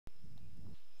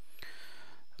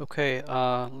Okay,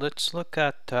 let's look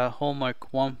at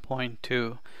homework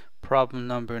 1.2, problem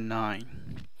number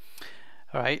 9.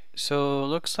 Alright, so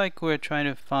looks like we're trying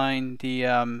to find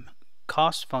the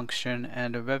cost function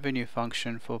and the revenue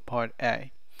function for part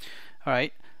A.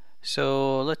 Alright,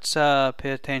 so let's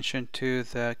pay attention to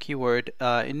the keyword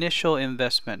initial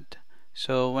investment.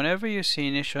 So whenever you see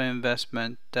initial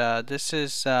investment, this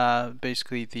is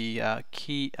basically the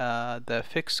the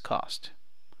fixed cost.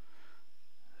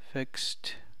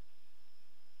 Fixed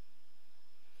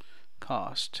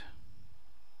cost.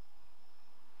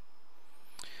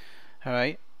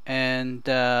 Alright, and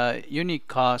unit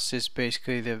cost is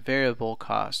basically the variable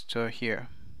cost. So here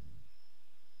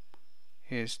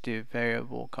is the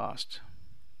variable cost.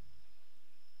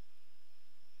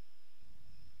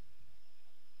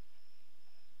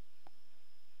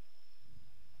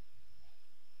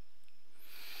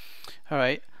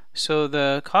 Alright, so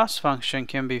the cost function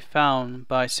can be found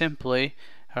by simply,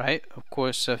 alright, of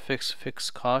course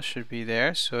fixed cost should be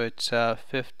there, so it's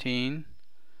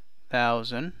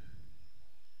 15,000.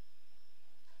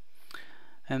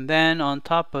 And then on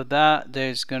top of that,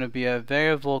 there's going to be a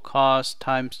variable cost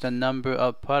times the number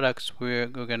of products we're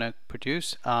going to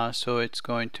produce. So it's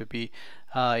going to be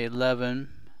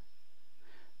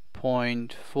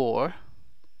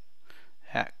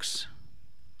 11.4x.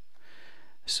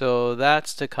 So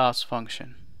that's the cost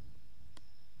function.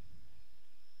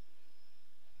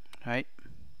 Right?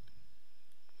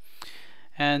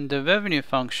 And the revenue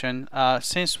function,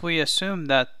 since we assume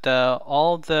that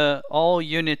all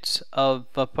units of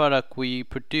a product we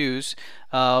produce,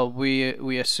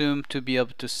 we assume to be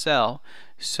able to sell.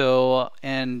 So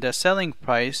and the selling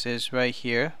price is right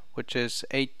here, which is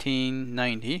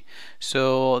 $18.90.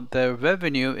 So the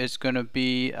revenue is going to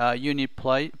be unit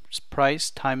price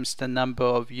times the number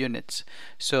of units.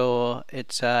 So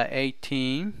it's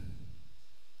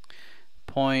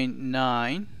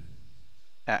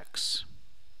 18.9x.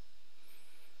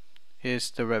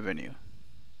 is the revenue.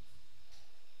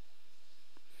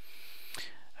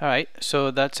 Alright, so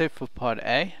that's it for part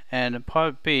A. And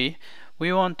part B,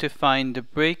 we want to find the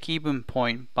break-even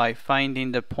point by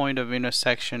finding the point of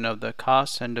intersection of the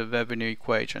cost and the revenue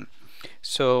equation.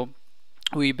 So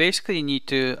we basically need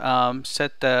to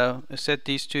set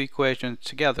these two equations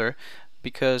together,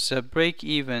 because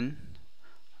break-even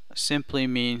simply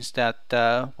means that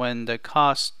when the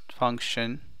cost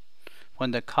function,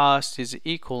 when the cost is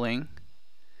equaling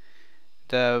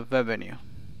the revenue.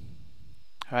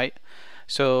 Right?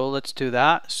 So let's do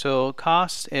that. So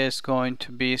cost is going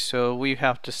to be, so we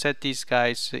have to set these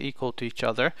guys equal to each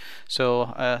other.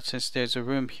 So since there's a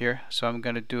room here, so I'm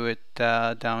going to do it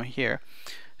down here.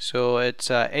 So it's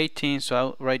 18, so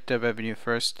I'll write the revenue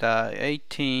first.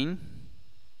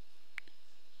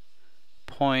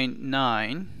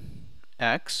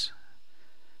 18.9x.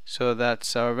 So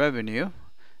that's our revenue,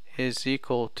 is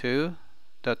equal to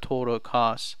the total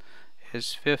cost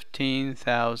is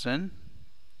 15,000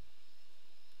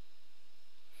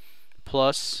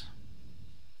 plus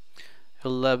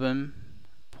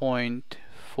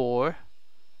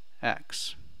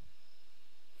 11.4x.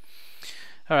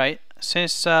 Alright,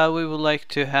 since we would like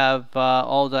to have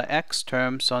all the x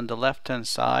terms on the left hand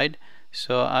side,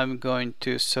 so I'm going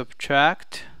to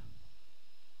subtract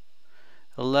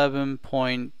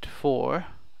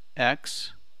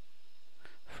 11.4x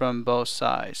from both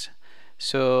sides.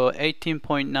 So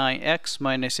 18.9x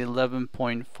minus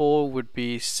 11.4 would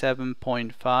be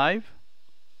 7.5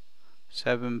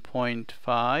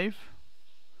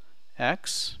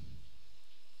 x,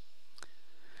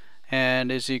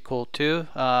 and is equal to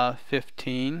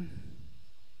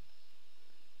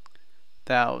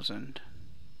 15,000.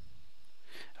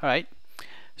 Alright,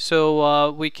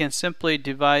 so we can simply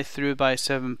divide through by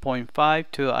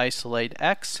 7.5 to isolate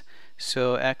x.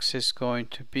 So x is going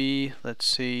to be, let's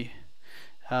see,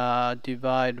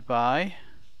 divide by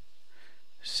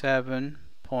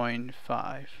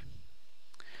 7.5.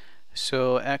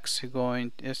 So x is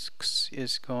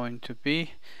going to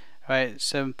be, right,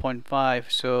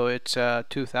 7.5. So it's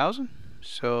 2,000.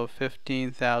 So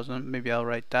 15,000. Maybe I'll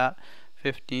write that.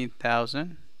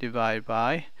 15,000 divided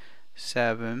by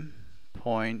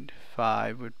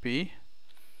 7.5 would be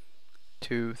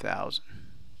 2,000.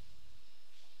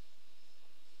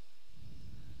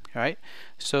 Alright,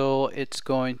 so it's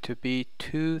going to be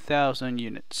 2,000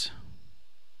 units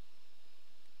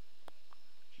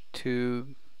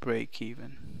to break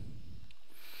even.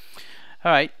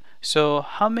 Alright, so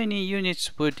how many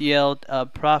units would yield a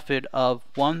profit of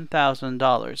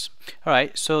 $1,000?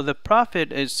 Alright, so the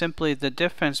profit is simply the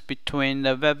difference between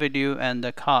the revenue and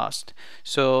the cost.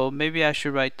 So maybe I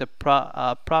should write the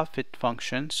profit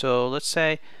function. So let's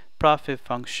say profit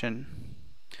function,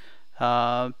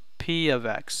 p of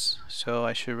x. So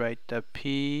I should write the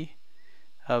p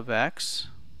of x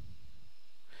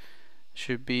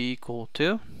should be equal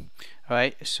to,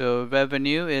 right? So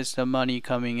revenue is the money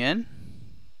coming in,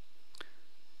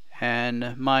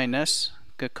 and minus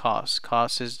the cost.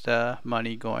 Cost is the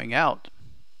money going out.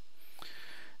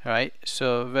 Alright,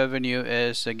 so revenue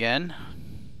is again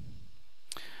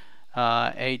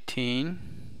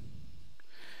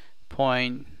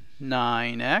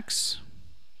 18.9x,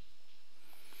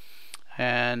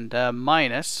 and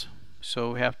minus,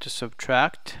 so we have to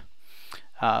subtract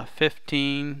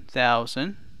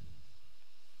 15,000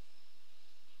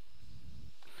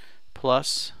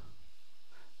 plus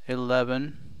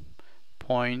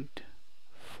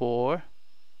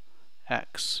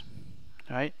 11.4x.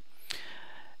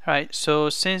 Alright, so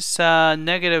since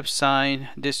negative sign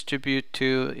distribute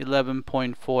to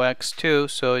 11.4x2,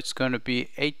 so it's going to be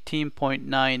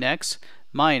 18.9x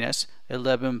minus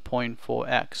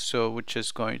 11.4x, so which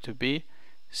is going to be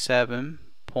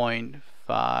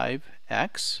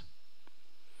 7.5x.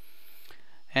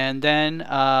 And then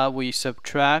we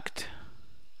subtract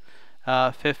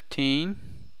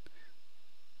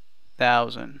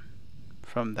 15,000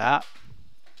 from that.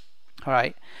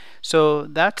 Alright, so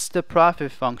that's the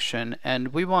profit function,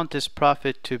 and we want this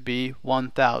profit to be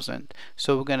 1,000.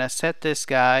 So we're going to set this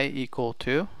guy equal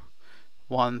to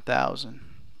 1,000.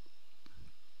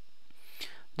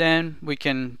 Then we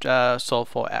can solve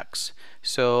for x.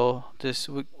 So this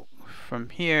from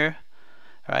here,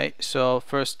 right? So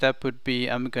first step would be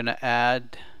I'm going to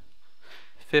add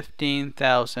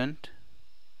 15,000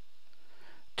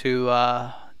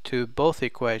 to both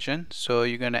equations. So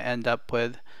you're going to end up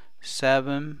with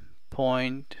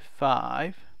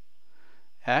 7.5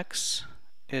 x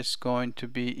is going to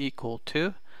be equal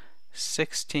to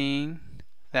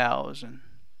 16,000.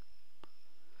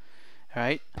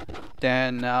 Alright,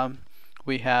 then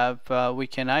we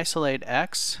can isolate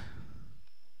x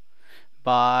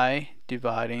by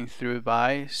dividing through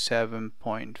by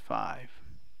 7.5.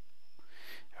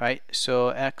 Right, so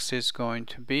x is going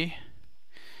to be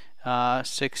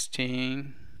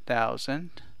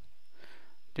 16,000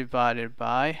 divided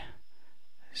by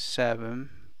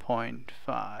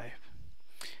 7.5.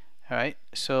 Alright,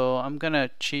 so I'm gonna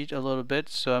cheat a little bit,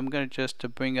 so I'm gonna just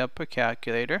bring up a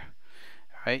calculator.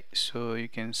 Alright, so you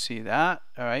can see that.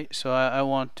 Alright, so I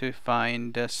want to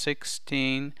find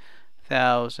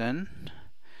 16,000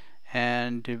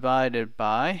 and divided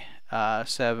by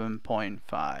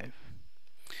 7.5.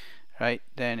 Right,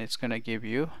 then it's gonna give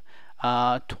you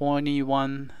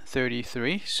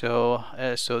 2133. So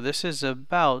this is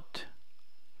about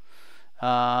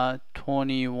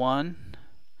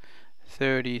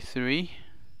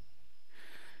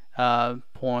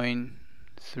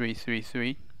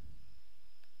 2133.333.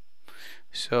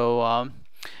 So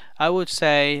I would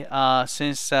say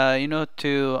since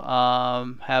to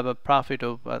have a profit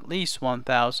of at least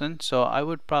 1,000, so I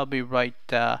would probably write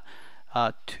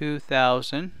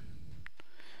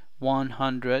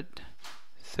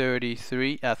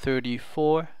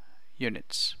 2,134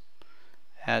 units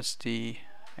as the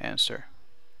answer.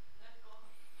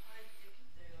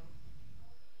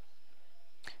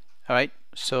 Alright,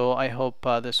 so I hope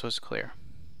this was clear.